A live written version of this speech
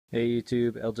Hey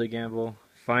YouTube, LJ Gamble,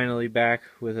 finally back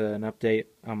with an update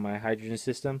on my hydrogen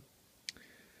system.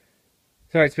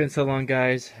 Sorry it's been so long,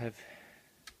 guys. It's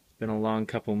been a long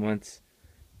couple months.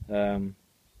 Um,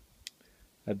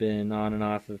 I've been on and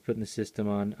off of putting the system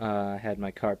on. I had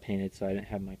my car painted, so I didn't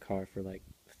have my car for like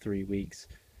 3 weeks,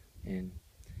 and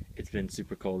it's been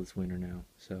super cold this winter now.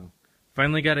 So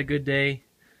finally got a good day.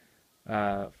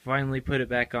 Finally put it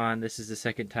back on. This is the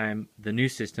second time the new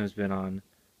system's been on.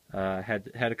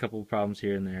 Had a couple of problems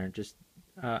here and there. Just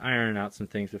ironing out some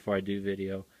things before I do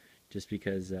video, just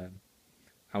because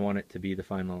I want it to be the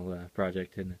final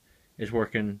project, and it's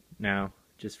working now.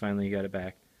 Just finally got it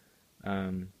back.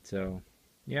 So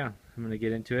yeah, I'm gonna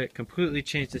get into it. Completely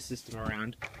change the system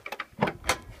around.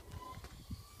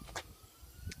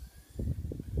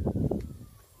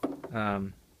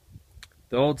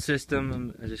 The old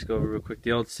system, I'll just go over real quick.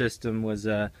 The old system was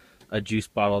a juice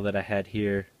bottle that I had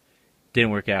here.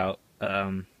 Didn't work out.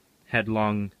 Had the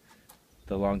long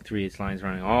 3/8 lines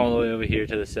running all the way over here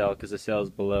to the cell, because the cell is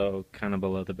below, kind of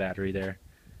below the battery there.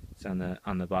 It's on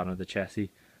the bottom of the chassis.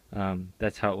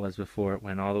 That's how it was before. It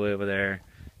went all the way over there,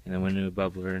 and then went into a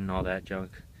bubbler and all that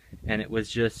junk. And it was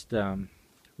just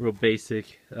real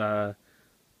basic. The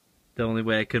only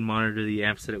way I could monitor the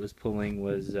amps that it was pulling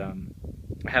was, I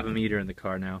have a meter in the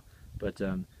car now, but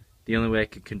the only way I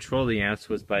could control the amps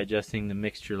was by adjusting the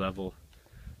mixture level.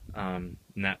 And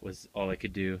that was all I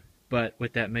could do. But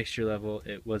with that mixture level,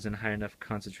 it wasn't a high enough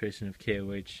concentration of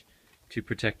KOH to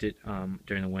protect it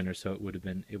during the winter, so it would have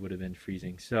been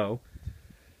freezing. So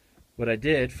what I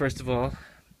did, first of all,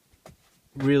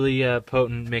 really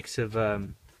potent mix of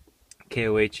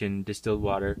KOH and distilled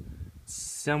water,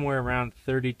 somewhere around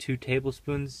 32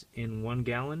 tablespoons in 1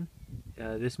 gallon.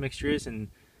 This mixture is, and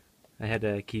I had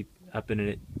to keep upping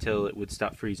it until it would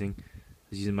stop freezing. I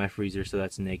was using my freezer, so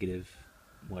that's negative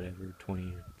whatever,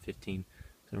 20 or 15,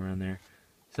 somewhere around there.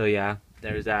 So yeah,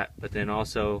 there's that. But then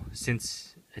also,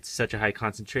 since it's such a high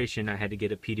concentration, I had to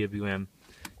get a PWM.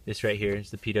 This right here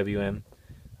is the PWM.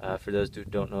 For those who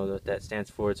don't know what that stands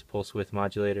for, it's a pulse width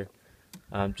modulator.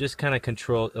 Just kind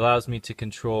of allows me to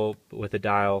control with a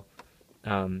dial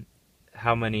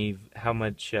how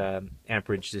much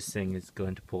amperage this thing is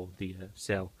going to pull the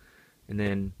cell. And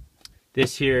then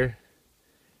this here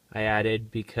I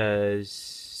added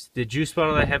because the juice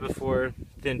bottle I had before,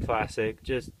 thin plastic,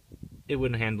 it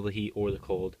wouldn't handle the heat or the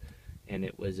cold, and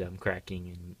it was cracking,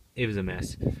 and it was a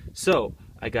mess. So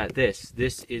I got this.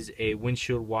 This is a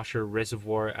windshield washer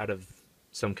reservoir out of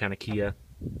some kind of Kia.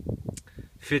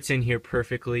 Fits in here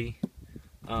perfectly.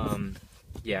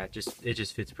 Yeah, it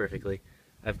just fits perfectly.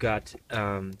 I've got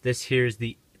this here is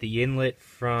the inlet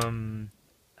from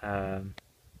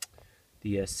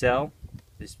the cell.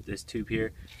 This tube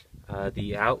here.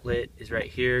 The outlet is right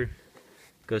here.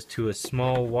 Goes to a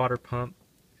small water pump.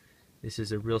 This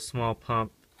is a real small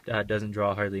pump. Doesn't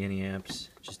draw hardly any amps.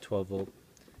 Just 12 volt.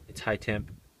 It's high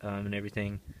temp and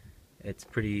everything. It's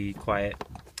pretty quiet.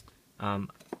 I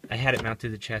had it mounted to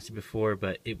the chassis before,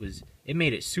 but it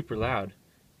made it super loud.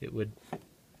 It would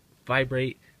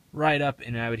vibrate right up,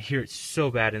 and I would hear it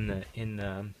so bad in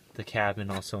the cab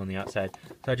and also on the outside.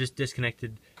 So I just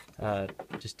disconnected.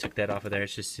 Just took that off of there.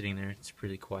 It's just sitting there. It's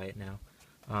pretty quiet now.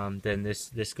 Then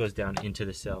this goes down into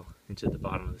the cell, into the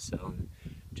bottom of the cell, and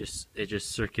it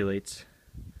just circulates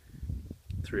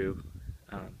through.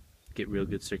 Get real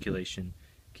good circulation.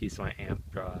 Keeps my amp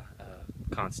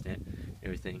constant.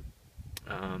 Everything.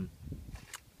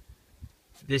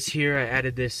 This here, I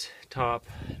added this top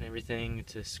and everything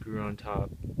to screw on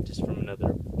top, just from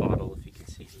another bottle. If you can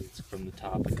see, it's from the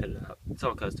top. I cut it out. It's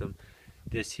all custom.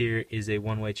 This here is a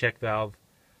one-way check valve.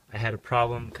 I had a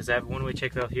problem because I have a one-way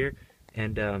check valve here,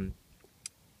 and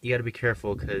you got to be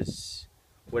careful, because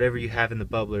whatever you have in the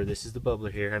bubbler, this is the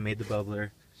bubbler here. I made the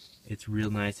bubbler. It's real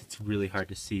nice. It's really hard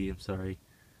to see. I'm sorry.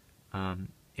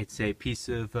 It's a piece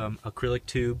of acrylic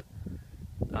tube,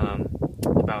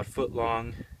 about a foot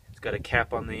long. It's got a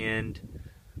cap on the end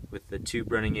with the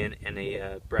tube running in, and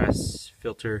a brass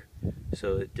filter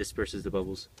so it disperses the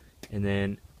bubbles. And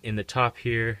then in the top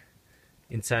here,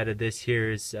 inside of this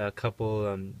here, is a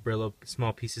couple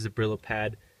small pieces of Brillo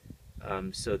pad,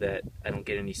 so that I don't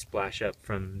get any splash up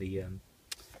from the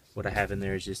what I have in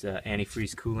there is just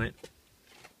antifreeze coolant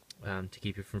to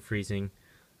keep it from freezing.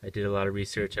 I did a lot of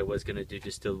research. I was going to do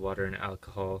distilled water and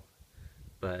alcohol,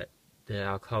 but the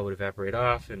alcohol would evaporate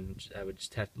off, and I would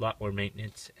just have a lot more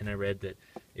maintenance. And I read that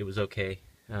it was okay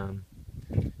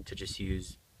to just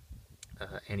use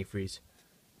antifreeze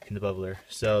in the bubbler.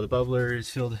 So the bubbler is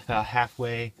filled about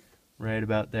halfway, right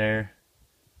about there.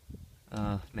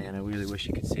 Man, I really wish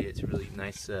you could see it. It's a really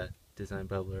nice design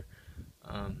bubbler.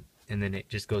 And then it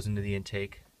just goes into the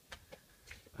intake.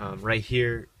 right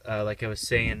here, like I was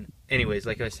saying,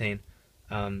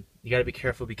 you got to be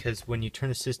careful because when you turn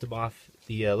the system off,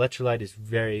 the electrolyte is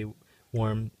very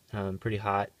warm, pretty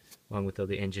hot, along with all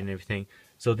the engine and everything.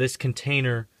 So this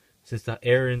container, since the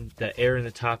air in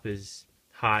the top is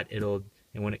hot, and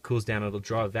when it cools down, it'll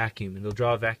draw a vacuum. It'll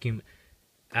draw a vacuum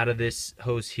out of this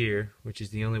hose here, which is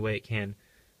the only way it can,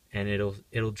 and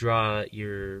it'll draw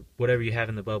your whatever you have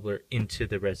in the bubbler into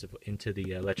the reservoir, into the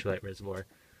electrolyte reservoir.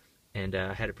 And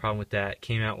I had a problem with that.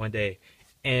 Came out one day,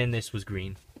 and this was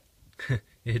green.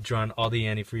 It had drawn all the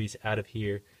antifreeze out of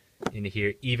here into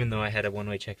here, even though I had a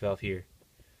one-way check valve here.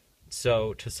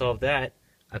 So to solve that,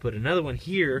 I put another one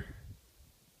here,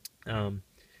 and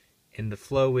the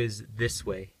flow is this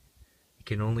way. It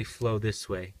can only flow this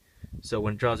way. So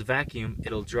when it draws a vacuum,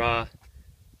 it'll draw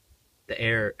the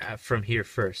air from here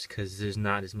first, because there's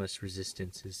not as much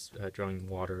resistance as drawing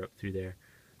water up through there.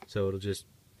 So it'll just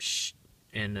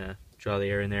and draw the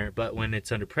air in there. But when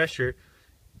it's under pressure,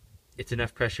 it's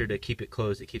enough pressure to keep it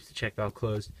closed. It keeps the check valve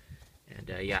closed. And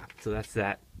yeah, so that's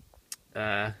that.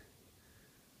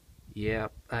 Yeah,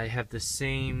 I have the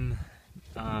same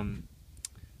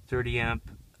 30 amp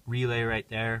relay right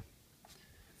there.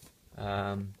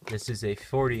 This is a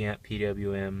 40 amp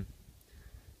PWM,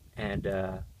 and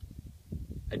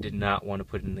I did not want to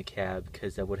put it in the cab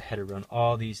because I would have had to run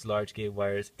all these large gauge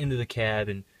wires into the cab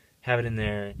and have it in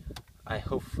there. I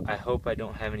hope I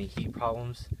don't have any heat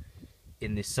problems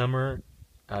in the summer.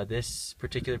 This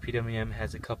particular PWM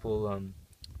has a couple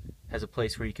has a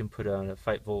place where you can put on a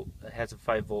 5 volt. It has a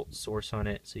 5 volt source on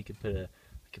it, so you can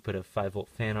put a 5 volt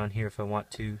fan on here if I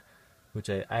want to, which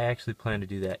I actually plan to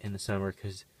do that in the summer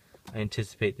because I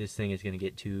anticipate this thing is going to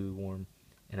get too warm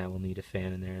and I will need a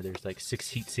fan in there. There's like 6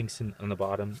 heat sinks on the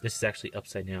bottom. This is actually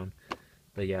upside down,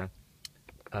 but yeah,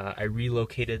 I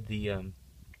relocated the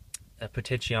a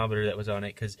potentiometer that was on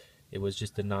it because it was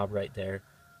just a knob right there.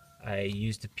 I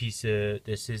used a piece of,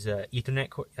 this is a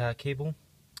Ethernet cable,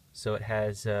 so it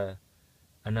has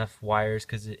enough wires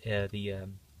because the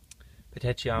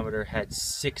potentiometer had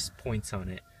 6 points on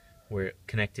it where it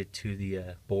connected to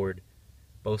the board.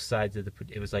 Both sides of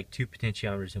it was like 2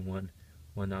 potentiometers in one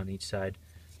on each side.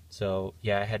 So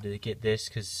yeah, I had to get this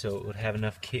so it would have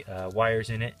enough wires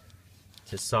in it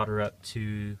to solder up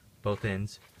to both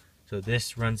ends. So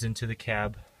this runs into the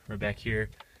cab right back here.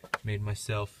 Made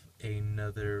myself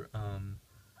another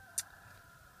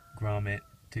grommet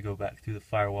to go back through the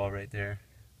firewall right there.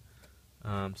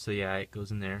 So yeah, it goes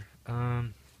in there.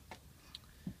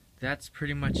 That's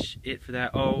pretty much it for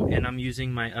that. Oh, and I'm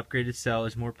using my upgraded cell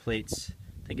as more plates.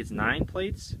 I think it's 9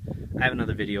 plates. I have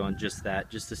another video on just that,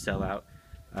 just the cell out.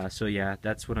 So yeah,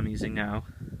 that's what I'm using now.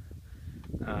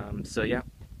 So yeah,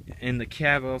 in the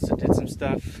cab I also did some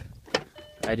stuff.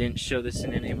 I didn't show this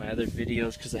in any of my other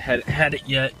videos because I hadn't had it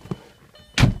yet.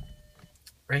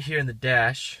 Right here in the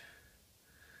dash,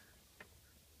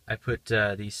 I put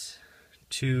these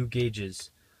 2 gauges.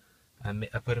 I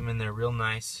put them in there real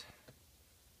nice.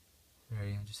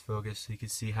 There, just focus so you can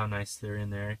see how nice they're in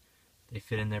there. They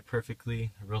fit in there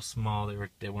perfectly. They're real small. They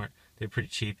were pretty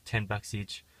cheap, $10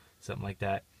 each, something like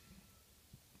that.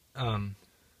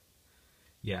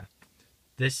 Yeah.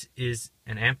 This is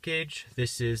an amp gauge.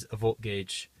 This is a volt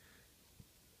gauge.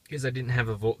 Because I didn't have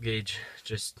a volt gauge,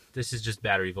 this is just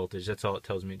battery voltage. That's all it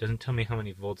tells me. It doesn't tell me how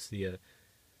many volts the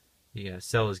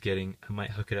cell is getting. I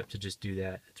might hook it up to just do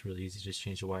that. It's really easy. Just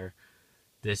change the wire.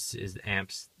 This is the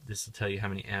amps. This will tell you how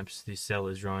many amps the cell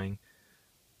is drawing.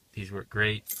 These work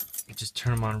great. You just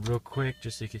turn them on real quick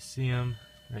just so you can see them.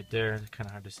 Right there. They're kind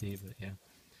of hard to see, but yeah.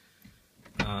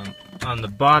 On the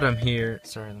bottom here,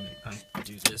 sorry, let me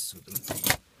undo this with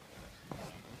them.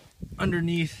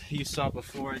 Underneath, you saw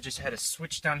before, I just had a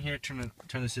switch down here, turn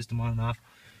the system on and off.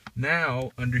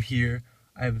 Now, under here,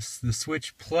 I have the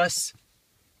switch plus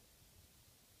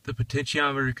the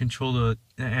potentiometer to control the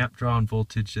amp draw and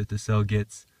voltage that the cell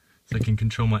gets. So I can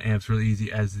control my amps really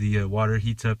easy as the water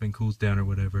heats up and cools down or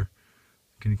whatever.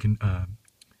 I can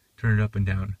turn it up and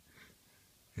down.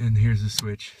 And here's the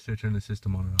switch, so I turn the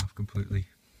system on and off completely.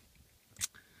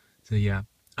 So yeah,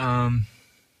 I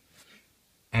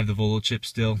have the VOLO chip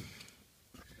still.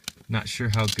 Not sure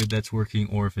how good that's working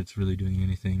or if it's really doing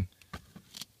anything.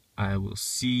 I will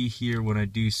see here when I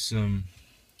do some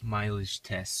mileage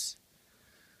tests.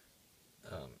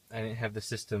 I didn't have the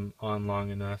system on long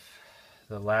enough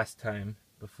the last time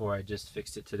before I just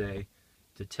fixed it today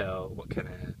to tell what kind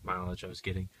of mileage I was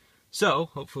getting. So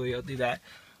hopefully I'll do that.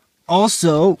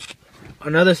 Also,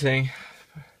 another thing,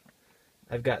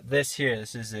 I've got this here.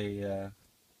 This is a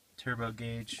turbo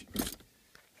gauge.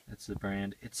 That's the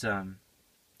brand. It's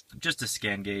just a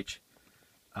scan gauge.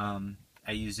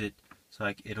 I use it So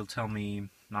like it'll tell me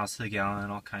miles to the gallon,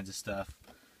 all kinds of stuff.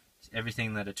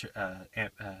 Everything that a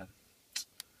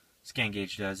scan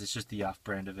gauge does. It's just the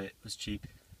off-brand of it. It was cheap.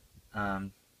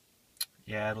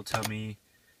 Yeah, it'll tell me,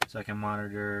 so I can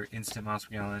monitor instant miles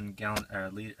per gallon, gallons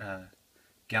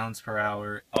per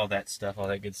hour, all that stuff, all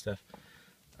that good stuff.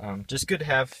 Just good to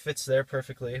have. Fits there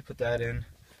perfectly. Put that in.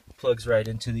 Plugs right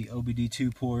into the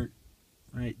OBD2 port.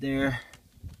 Right there.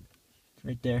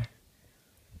 Right there.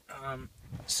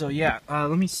 So yeah,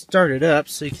 let me start it up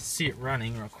so you can see it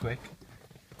running real quick.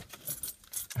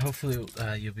 Hopefully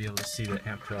you'll be able to see the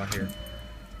amp draw here.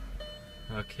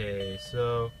 Okay,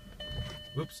 so,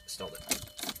 whoops, stalled it.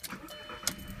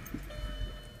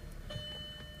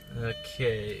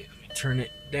 Okay, let me turn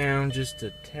it down just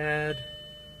a tad.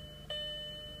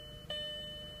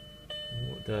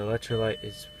 The electrolyte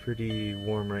is pretty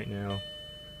warm right now.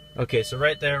 Okay, so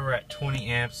right there we're at 20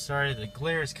 amps. Sorry, the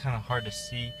glare is kind of hard to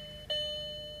see.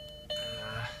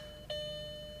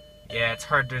 Yeah, it's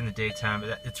hard during the daytime,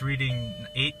 but it's reading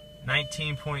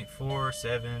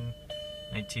 19.47,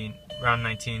 around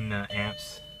 19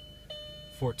 amps,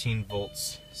 14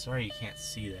 volts. Sorry you can't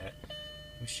see that.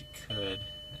 Wish you could.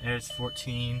 There's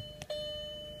 14.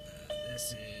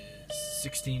 This is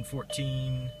 16,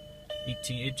 14,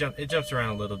 18. It jumps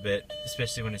around a little bit,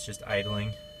 especially when it's just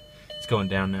idling. It's going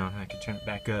down now. I can turn it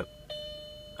back up.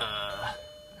 I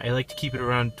like to keep it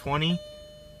around 20.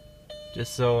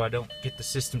 Just so I don't get the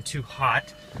system too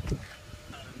hot.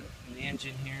 The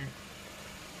engine here.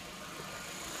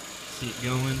 See it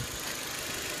going.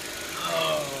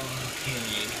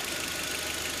 Okay.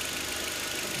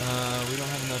 We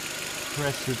don't have enough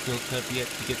pressure built up yet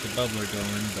to get the bubbler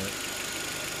going, but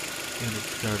it'll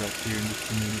start up here in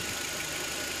just a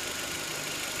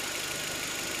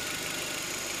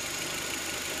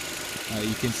minute.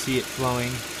 You can see it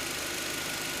flowing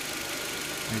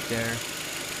right there.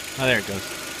 Oh, there it goes.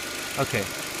 Okay,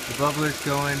 the bubbler's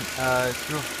going. It's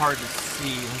real hard to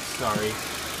see. I'm sorry.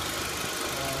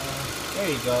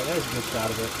 There you go. There's a good shot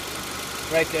of it.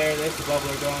 Right there. There's the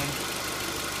bubbler going.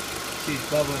 She's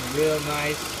bubbling real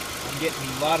nice. I'm getting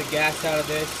a lot of gas out of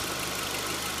this.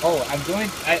 Oh,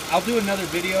 I'll do another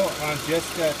video on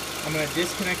just. I'm gonna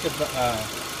disconnect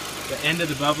the end of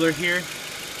the bubbler here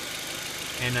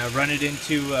and run it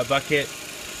into a bucket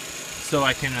so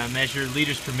I can measure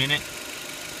liters per minute.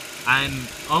 I'm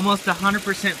almost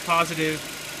 100% positive,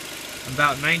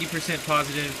 about 90%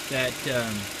 positive that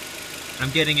I'm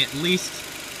getting at least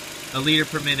a liter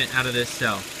per minute out of this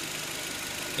cell,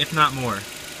 if not more,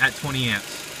 at 20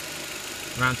 amps,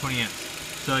 around 20 amps.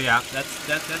 So yeah, that's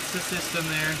the system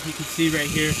there. You can see right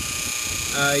here.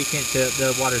 You can't tell,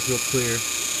 the water's real clear.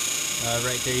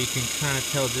 Right there, you can kind of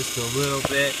tell just a little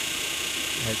bit.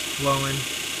 It's flowing.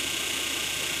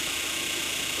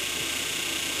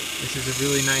 This is a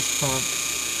really nice pump.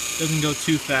 Doesn't go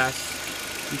too fast.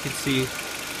 You can see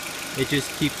it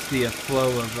just keeps the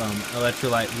flow of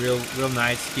electrolyte real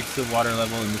nice. Keeps the water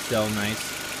level in the cell nice.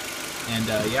 And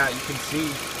yeah, you can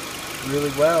see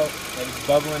really well that it's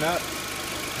bubbling up.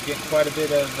 You're getting quite a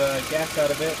bit of gas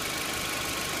out of it.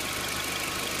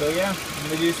 So yeah, I'm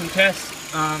gonna do some tests.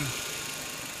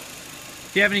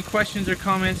 If you have any questions or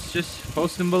comments, just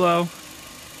post them below.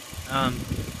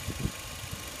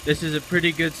 This is a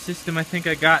pretty good system I think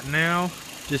I got now.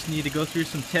 Just need to go through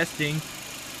some testing.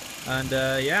 And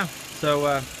yeah,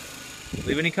 so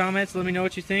leave any comments, let me know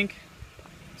what you think.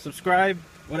 Subscribe,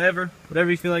 whatever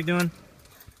you feel like doing.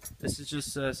 This is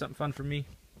just something fun for me.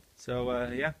 So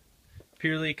yeah,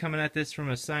 purely coming at this from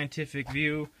a scientific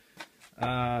view.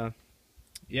 Yeah,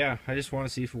 I just want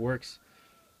to see if it works.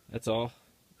 That's all.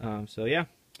 So yeah,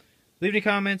 leave any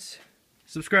comments,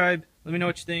 subscribe, let me know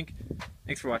what you think.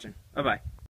 Thanks for watching. Bye-bye.